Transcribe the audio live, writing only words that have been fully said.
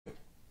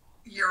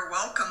You're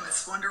welcome.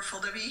 It's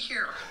wonderful to be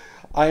here.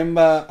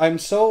 I'm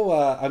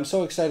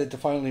so excited to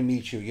finally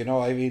meet you. You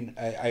know, I mean,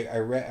 I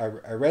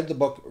read the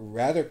book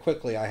rather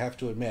quickly, I have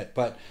to admit,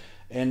 but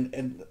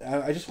and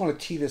I just want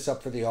to tee this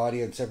up for the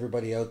audience,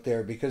 everybody out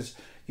there, because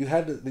you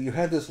had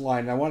this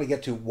line. And I want to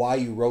get to why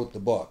you wrote the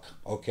book,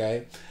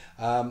 okay?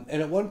 And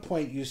at one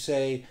point you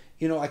say,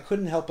 you know, I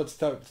couldn't help but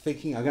start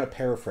thinking. I'm going to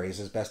paraphrase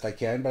as best I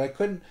can, but I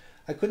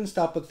couldn't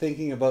stop but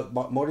thinking about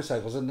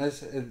motorcycles,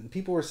 and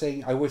people were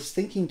saying I was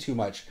thinking too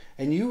much,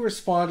 and you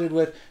responded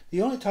with,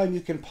 "The only time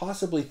you can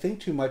possibly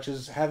think too much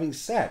is having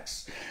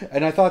sex,"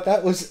 and I thought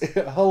that was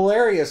a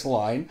hilarious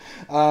line.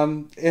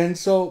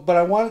 But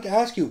I wanted to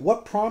ask you,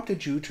 what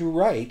prompted you to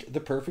write The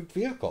Perfect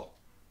Vehicle?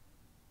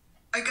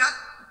 I got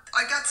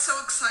I got so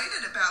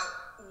excited about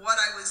what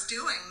I was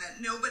doing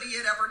that nobody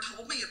had ever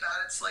told me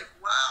about. It's like,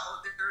 wow,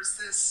 there's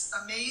this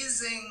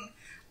amazing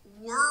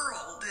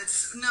world.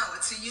 It's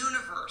a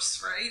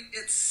universe, right?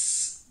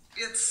 It's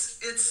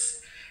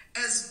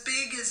as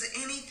big as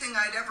anything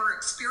I'd ever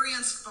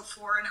experienced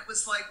before, and it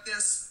was like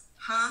this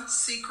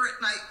secret.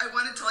 And I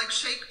wanted to like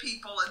shake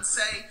people and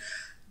say,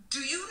 do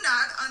you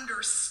not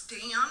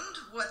understand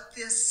what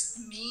this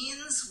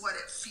means, what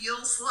it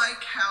feels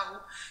like,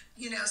 how,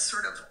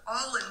 sort of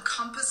all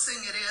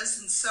encompassing it is?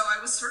 And so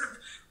I was sort of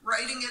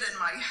writing it in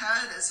my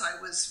head as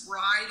I was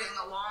riding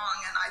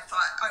along, and I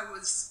thought I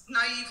was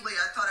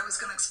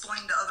going to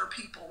explain to other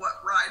people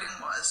what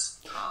riding was.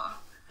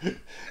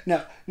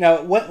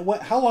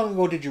 How long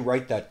ago did you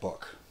write that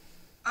book?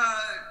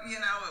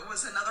 It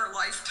was another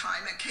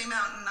lifetime. It came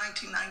out in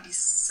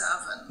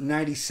 1997.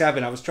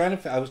 97.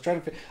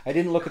 I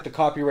didn't look at the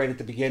copyright at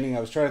the beginning.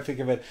 I was trying to think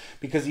of it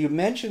because you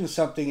mentioned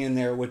something in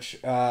there which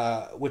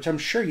I'm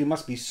sure you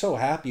must be so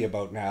happy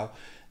about now,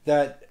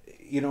 that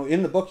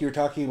in the book you're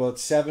talking about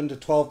 7 to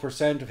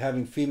 12% of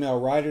having female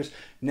riders.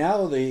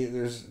 Now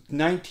there's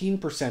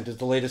 19% is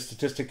the latest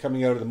statistic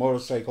coming out of the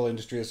Motorcycle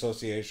Industry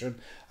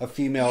Association of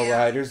female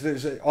riders.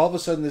 There's all of a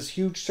sudden this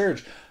huge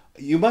surge.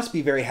 You must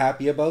be very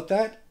happy about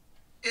that.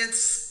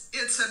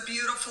 It's a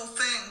beautiful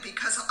thing,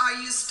 because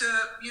I used to,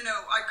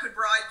 I could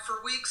ride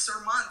for weeks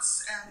or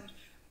months and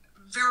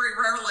very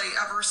rarely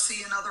ever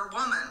see another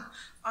woman.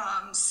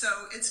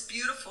 So it's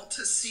beautiful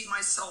to see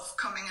myself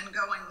coming and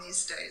going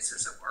these days,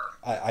 as it were.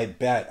 I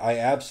bet. I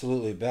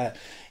absolutely bet.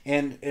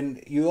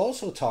 And you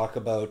also talk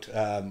about.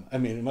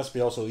 It must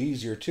be also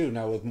easier too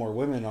now with more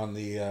women on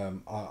the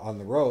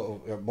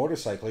road,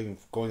 motorcycling,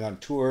 going on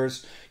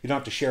tours. You don't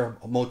have to share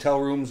motel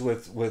rooms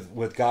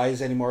with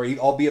guys anymore,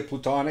 albeit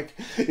platonic.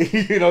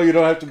 You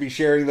don't have to be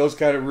sharing those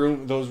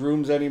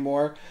rooms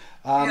anymore.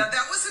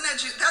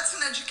 That's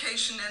an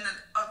education in and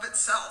of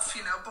itself.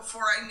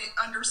 Before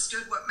I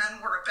understood what men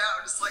were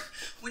about, it's like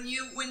when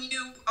you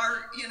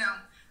are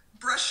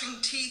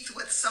brushing teeth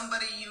with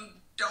somebody you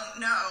don't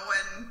know,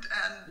 and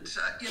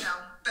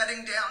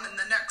bedding down in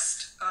the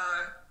next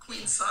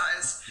queen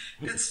size.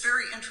 It's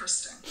very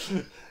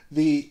interesting.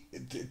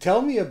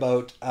 Tell me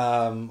about.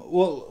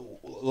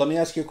 Let me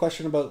ask you a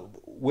question about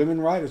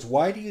women riders.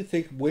 Why do you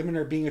think women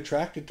are being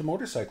attracted to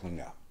motorcycling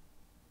now?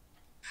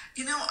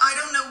 I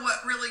don't know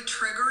what really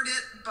triggered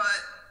it, but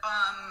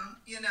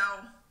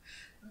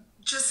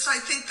just I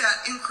think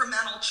that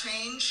incremental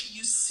change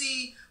you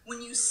see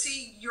when you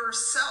see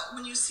yourself,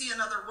 when you see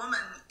another woman,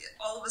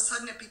 all of a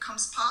sudden it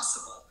becomes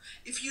possible.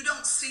 If you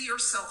don't see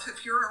yourself,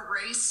 if you're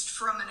erased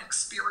from an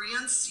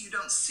experience, you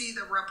don't see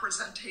the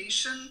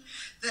representation,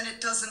 then it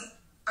doesn't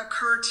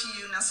occur to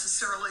you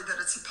necessarily that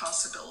it's a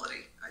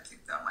possibility. I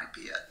think that might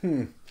be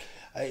it.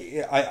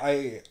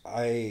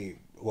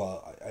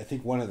 I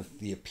think one of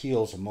the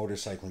appeals of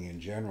motorcycling in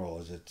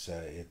general is it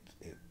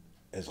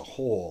as a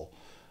whole.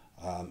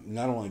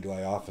 Not only do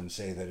I often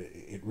say that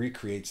it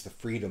recreates the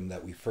freedom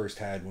that we first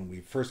had when we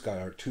first got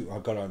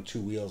on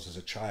two wheels as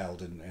a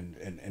child,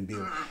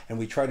 and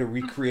we try to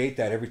recreate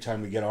that every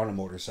time we get on a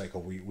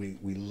motorcycle.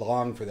 We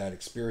long for that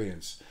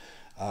experience,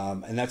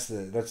 and that's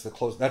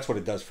what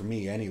it does for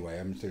me anyway.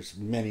 I mean, there's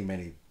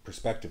many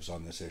perspectives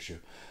on this issue,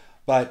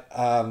 but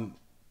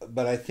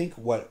I think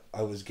what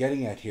I was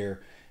getting at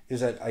here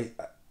is that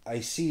I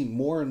see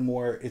more and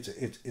more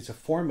it's a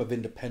form of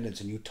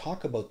independence, and you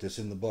talk about this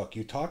in the book.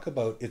 You talk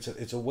about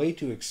it's a way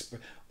to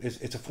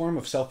it's a form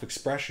of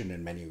self-expression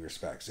in many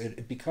respects.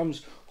 It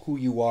becomes who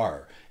you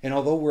are, and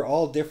although we're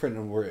all different,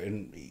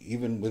 and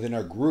even within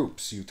our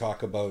groups, you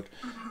talk about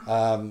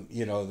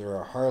there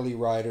are Harley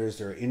riders,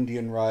 there are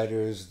Indian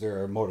riders,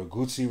 there are Moto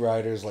Guzzi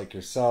riders like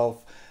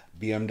yourself,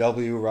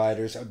 BMW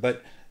riders,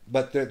 but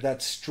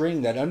that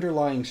string, that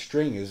underlying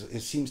string,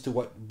 it seems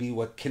to be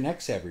what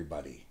connects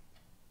everybody.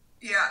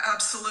 Yeah,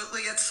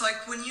 absolutely. It's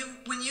like when you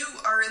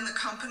are in the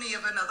company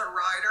of another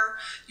rider,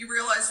 you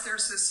realize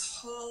there's this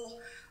whole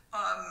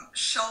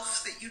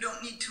shelf that you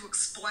don't need to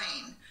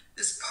explain.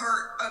 This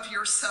part of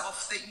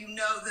yourself that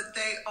that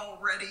they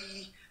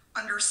already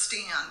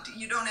understand.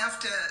 You don't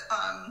have to,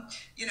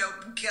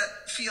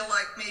 feel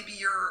like maybe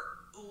you're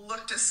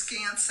looked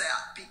askance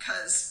at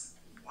because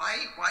why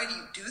do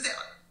you do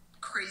that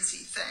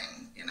crazy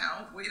thing?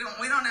 We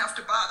don't have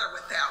to bother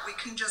with that. We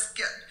can just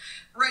get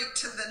right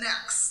to the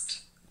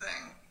next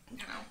thing, you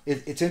know.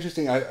 It's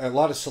interesting. A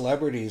lot of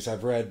celebrities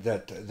I've read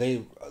that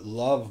they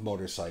love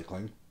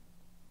motorcycling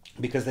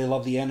because they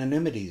love the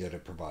anonymity that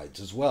it provides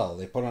as well.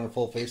 They put on a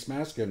full face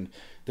mask and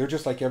they're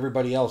just like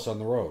everybody else on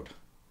the road.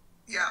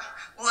 Yeah.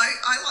 Well,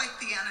 I like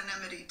the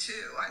anonymity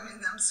too. I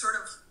mean, I'm sort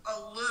of a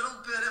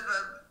little bit of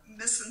a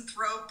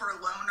misanthrope or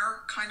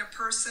loner kind of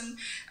person.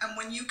 And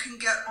when you can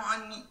get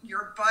on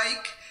your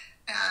bike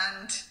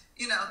and,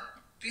 you know,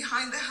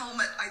 behind the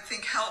helmet, I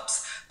think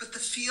helps. But the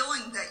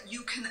feeling that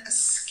you can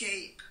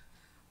escape,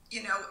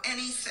 you know,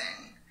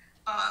 anything,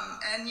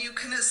 and you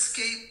can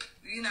escape,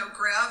 you know,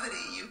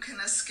 gravity, you can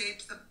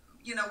escape the,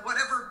 you know,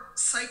 whatever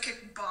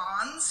psychic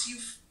bonds you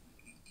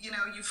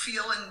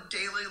feel in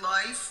daily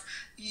life,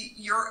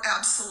 you're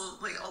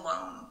absolutely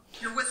alone.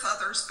 You're with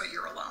others, but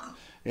you're alone.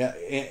 Yeah,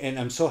 and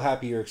I'm so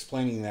happy you're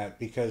explaining that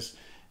because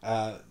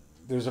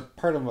there's a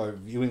part of our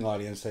viewing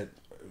audience that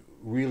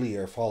really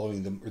are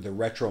following the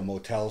retro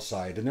motel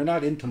side, and they're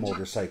not into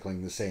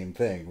motorcycling the same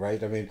thing,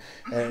 right? I mean,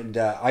 and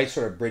I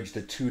sort of bridge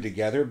the two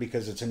together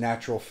because it's a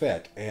natural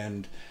fit,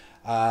 and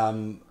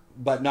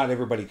but not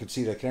everybody could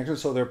see that connection.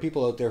 So there are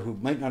people out there who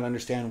might not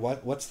understand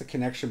what's the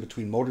connection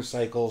between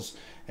motorcycles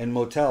and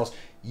motels.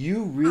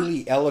 You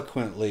really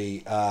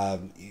eloquently,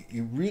 wrote,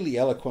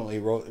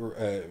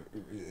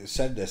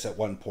 said this at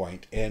one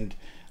point, and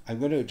I'm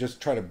going to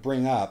just try to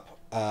bring up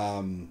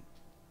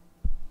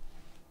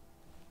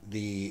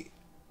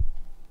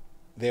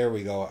there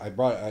we go.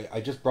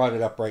 I just brought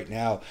it up right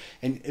now,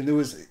 and there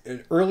was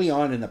early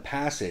on in the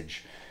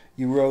passage.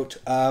 You wrote,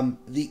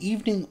 the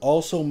evening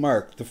also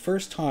marked the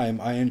first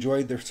time I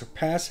enjoyed the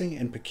surpassing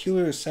and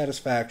peculiar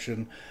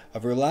satisfaction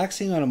of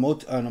relaxing on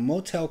a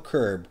motel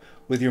curb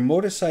with your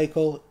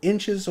motorcycle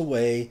inches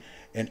away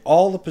and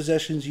all the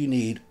possessions you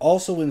need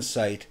also in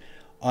sight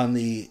on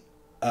the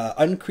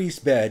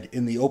uncreased bed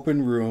in the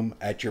open room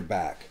at your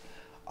back.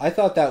 I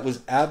thought that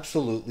was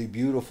absolutely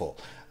beautiful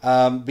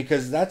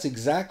because that's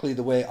exactly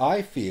the way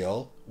I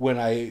feel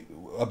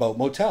about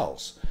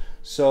motels.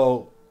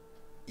 So,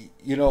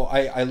 you know,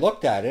 I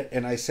looked at it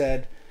and I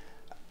said,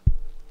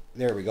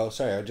 there we go.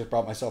 Sorry, I just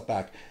brought myself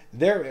back.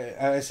 There,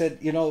 I said,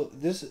 you know,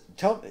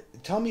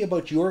 tell me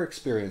about your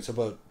experience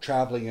about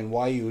traveling and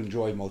why you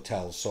enjoy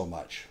motels so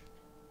much.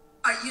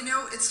 You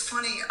know, it's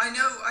funny. I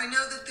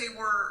know that they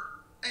were,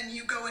 and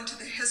you go into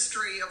the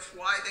history of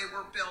why they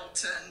were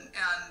built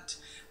and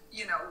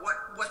you know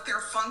what their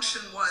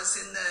function was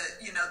in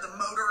the, you know, the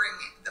motoring,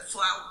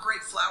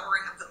 great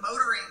flowering of the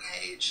motoring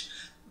age.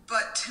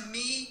 But to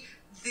me,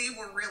 they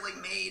were really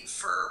made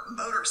for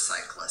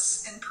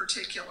motorcyclists in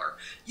particular.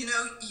 You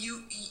know,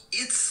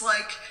 it's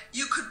like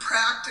you could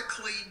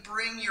practically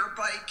bring your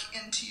bike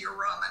into your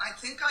room. And I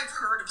think I've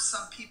heard of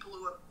some people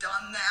who have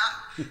done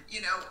that.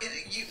 You know,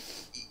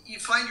 you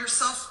find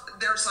yourself,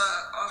 there's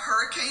a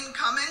hurricane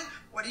coming.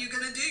 What are you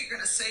going to do? You're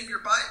going to save your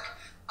bike.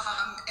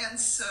 And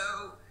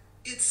so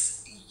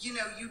it's, you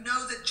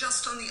know that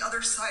just on the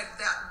other side of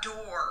that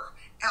door,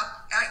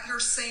 at your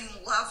same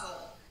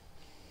level,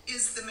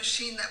 is the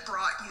machine that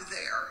brought you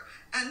there.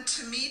 And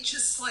to me,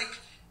 just like,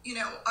 you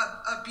know,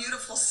 a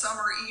beautiful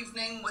summer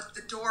evening with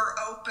the door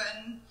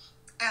open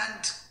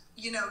and,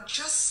 you know,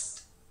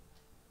 just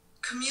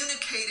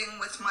communicating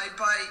with my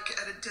bike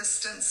at a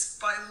distance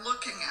by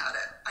looking at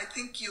it. I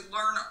think you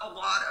learn a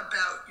lot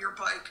about your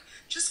bike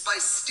just by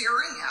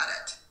staring at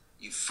it.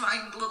 You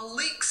find little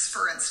leaks,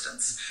 for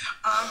instance.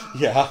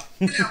 Yeah.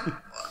 You know,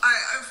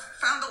 I've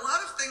found a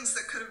lot of things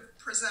that could have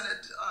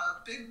presented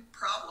big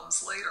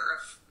problems later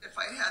if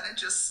I hadn't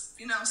just,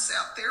 you know,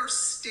 sat there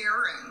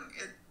staring.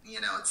 You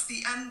know, it's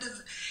the end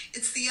of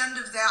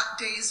that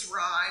day's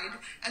ride,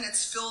 and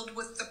it's filled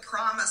with the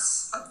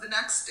promise of the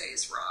next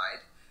day's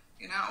ride.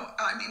 You know,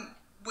 I mean,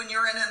 when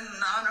you're in an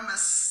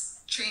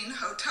anonymous chain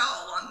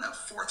hotel on the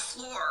 4th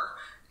floor,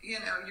 you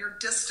know, you're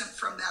distant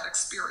from that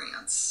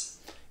experience.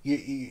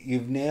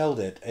 You've nailed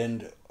it.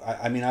 And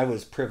I mean, I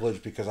was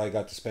privileged because I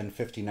got to spend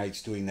 50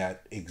 nights doing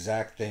that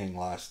exact thing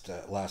last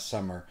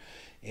summer.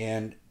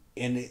 And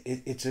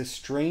it's a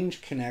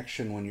strange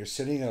connection when you're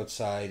sitting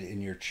outside in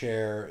your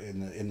chair,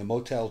 in the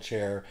motel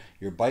chair,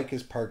 your bike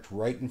is parked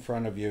right in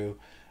front of you,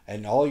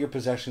 and all your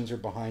possessions are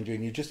behind you,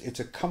 and it's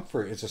a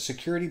comfort, it's a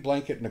security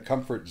blanket and a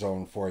comfort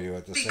zone for you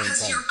at the same time.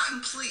 Because you're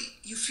complete.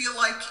 You feel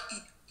like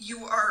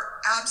you are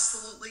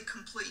absolutely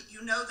complete.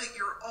 You know that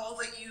you're all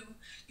that you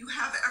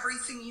have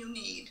everything you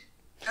need.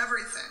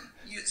 Everything.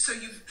 So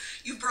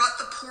you've brought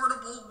the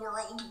portable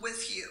world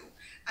with you,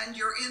 and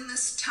you're in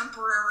this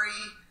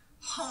temporary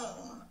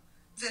home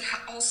that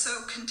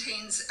also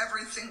contains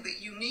everything that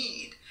you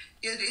need.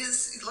 It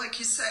is, like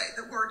you say,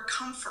 the word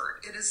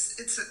comfort.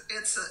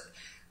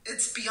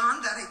 It's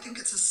beyond that. I think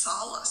it's a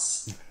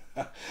solace.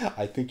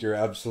 I think you're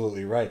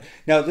absolutely right.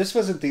 Now, this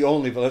wasn't the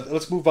only, but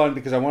let's move on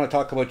because I want to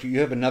talk about you.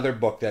 You have another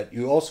book that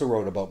you also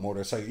wrote about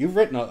motorcycles. You've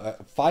written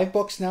 5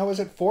 books now,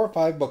 is it? 4 or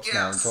 5 books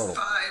now in total?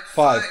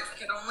 Five.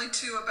 And only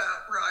 2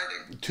 about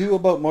riding. 2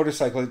 about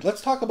motorcycling.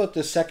 Let's talk about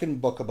the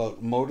second book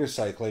about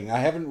motorcycling. I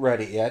haven't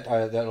read it yet.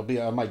 That'll be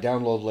on my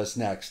download list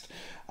next.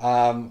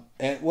 And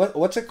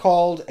what's it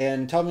called?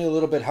 And tell me a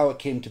little bit how it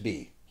came to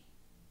be.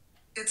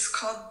 It's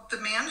called The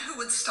Man Who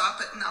Would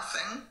Stop at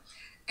Nothing,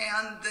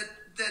 and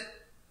the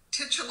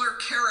titular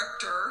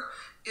character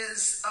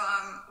is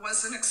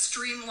was an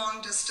extreme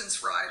long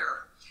distance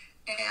rider.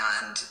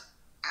 And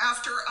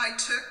after I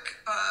took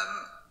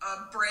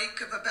a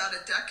break of about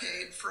a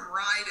decade from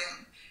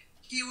riding,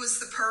 he was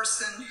the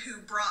person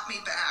who brought me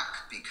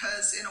back,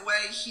 because in a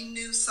way he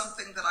knew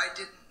something that I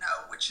didn't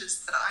know, which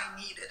is that I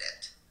needed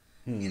it.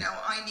 You know,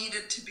 I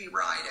needed to be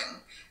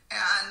riding.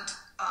 And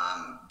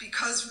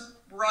because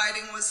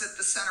riding was at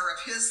the center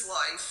of his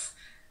life,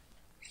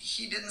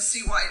 he didn't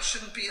see why it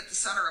shouldn't be at the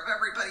center of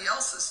everybody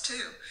else's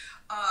too.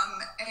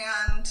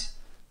 And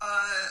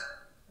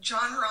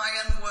John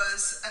Ryan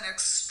was an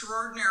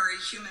extraordinary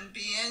human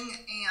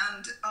being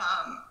and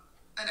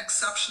an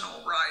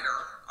exceptional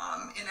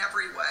rider in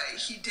every way.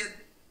 He did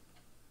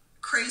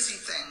crazy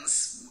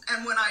things.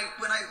 And when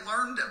I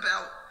learned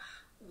about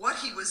what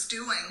he was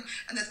doing,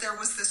 and that there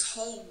was this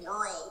whole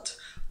world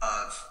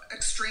of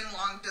extreme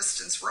long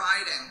distance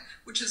riding,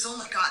 which has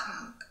only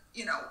gotten,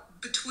 you know,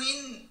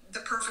 between The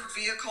Perfect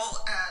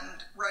Vehicle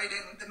and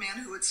writing The Man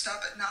Who Would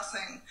Stop at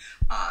Nothing,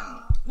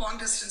 long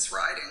distance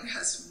riding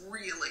has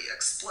really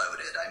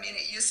exploded. I mean,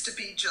 it used to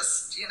be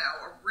just, you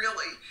know, a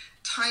really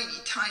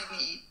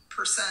tiny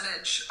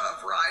percentage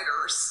of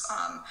riders,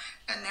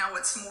 and now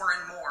it's more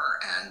and more,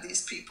 and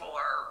these people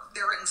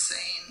they're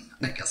insane,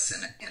 I guess,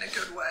 in a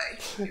good way,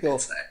 you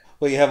could say.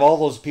 Well, you have all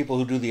those people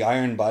who do the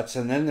iron butts,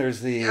 and then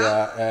there's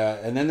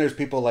and then there's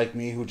people like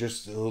me who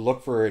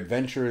look for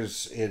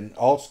adventures, in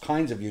all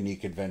kinds of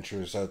unique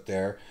adventures out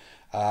there,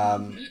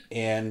 and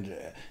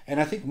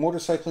I think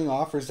motorcycling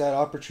offers that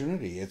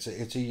opportunity. It's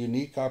a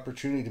unique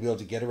opportunity to be able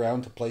to get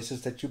around to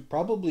places that you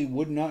probably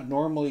would not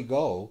normally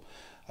go.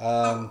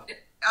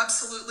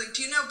 Absolutely.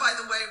 Do you know, by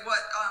the way,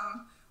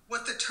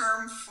 what the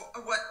term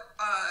what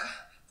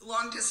the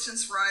long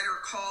distance rider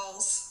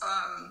calls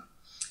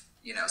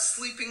you know,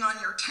 sleeping on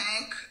your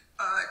tank,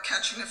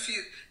 catching a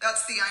few?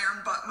 That's the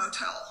Iron Butt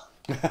Motel.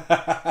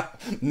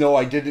 No,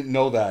 I didn't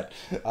know that.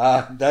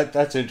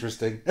 That's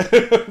interesting.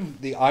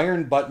 The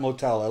Iron Butt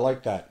Motel. I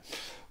like that.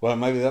 Well,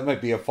 maybe that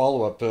might be a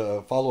follow-up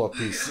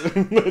piece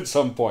at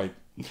some point.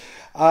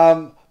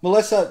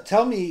 Melissa,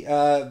 tell me.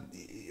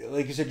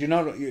 Like you said,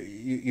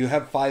 you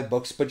have 5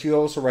 books, but you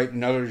also write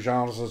in other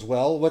genres as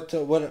well.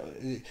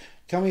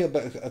 Tell me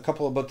about a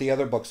couple about the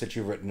other books that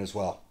you've written as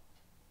well.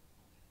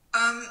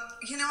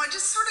 You know, I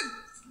just sort of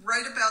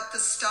write about the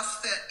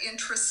stuff that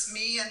interests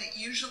me, and it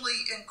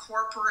usually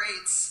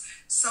incorporates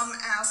some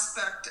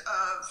aspect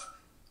of,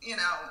 you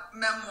know,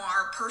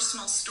 memoir,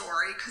 personal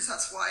story, because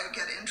that's why I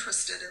get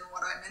interested in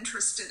what I'm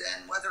interested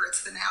in, whether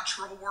it's the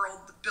natural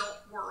world, the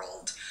built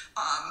world,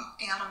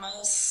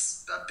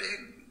 animals,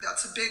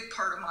 that's a big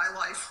part of my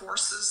life.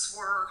 Horses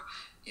were,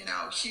 you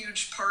know, a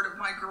huge part of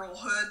my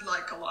girlhood,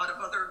 like a lot of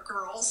other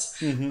girls.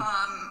 And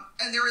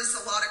there is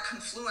a lot of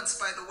confluence,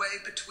 by the way,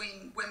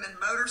 between women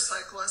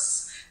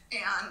motorcyclists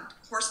and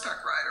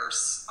horseback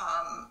riders.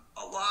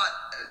 A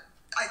lot.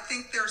 I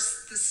think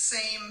there's the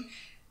same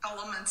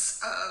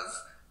elements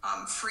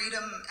of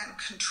freedom and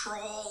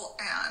control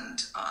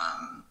and,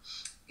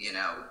 you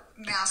know,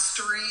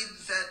 mastery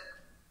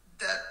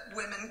that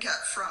women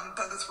get from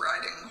both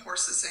riding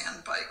horses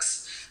and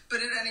bikes. But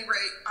at any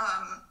rate,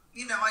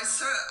 you know, I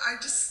sort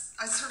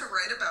of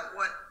write about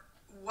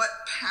what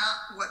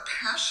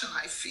passion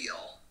I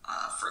feel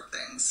for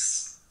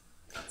things.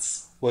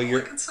 That's all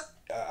I can say.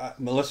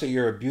 Melissa,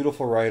 you're a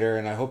beautiful writer,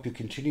 and I hope you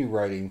continue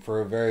writing for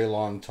a very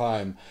long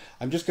time.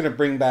 I'm just going to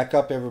bring back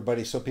up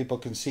everybody so people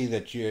can see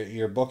that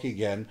your book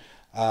again.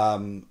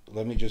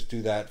 Let me just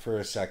do that for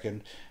a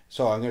second.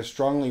 So I'm going to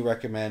strongly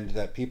recommend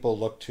that people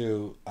look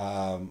to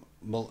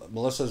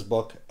Melissa's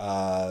book.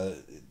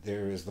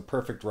 There is The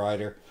Perfect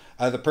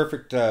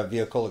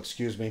Vehicle,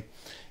 excuse me.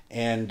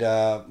 And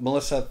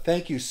Melissa,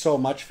 thank you so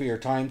much for your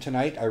time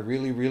tonight. I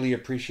really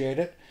appreciate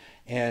it.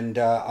 And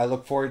I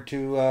look forward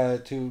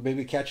to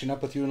maybe catching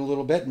up with you in a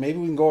little bit. Maybe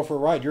we can go for a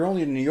ride. You're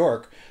only in New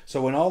York,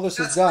 so when all this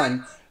is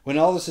done,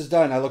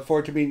 I look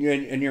forward to meeting you.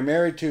 And you're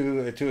married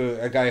to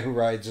a guy who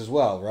rides as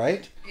well,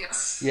 right?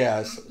 Yes.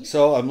 Yes.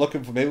 So I'm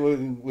looking for, maybe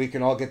we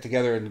can all get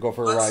together and go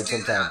for a ride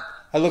sometime. That.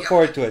 I look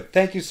forward to it.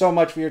 Thank you so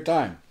much for your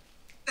time.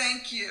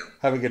 Thank you.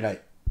 Have a good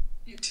night.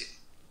 You too.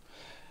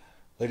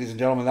 Ladies and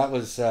gentlemen, that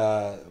was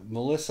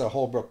Melissa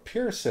Holbrook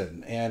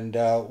Pierson, and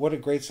what a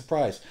great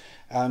surprise.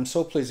 I'm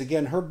so pleased.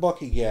 Again, her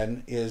book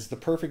again is The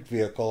Perfect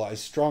Vehicle. I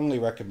strongly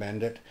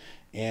recommend it,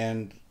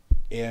 and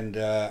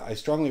I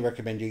strongly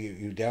recommend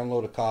you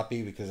download a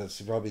copy, because that's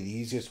probably the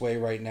easiest way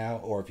right now.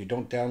 Or if you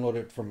don't download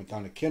it from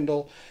on a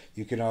Kindle,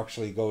 you can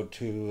actually go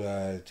to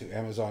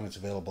Amazon. It's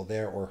available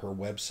there, or her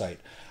website.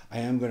 I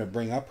am going to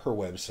bring up her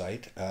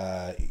website.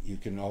 You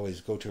can always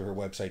go to her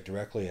website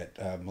directly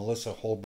at Melissa Holbrook.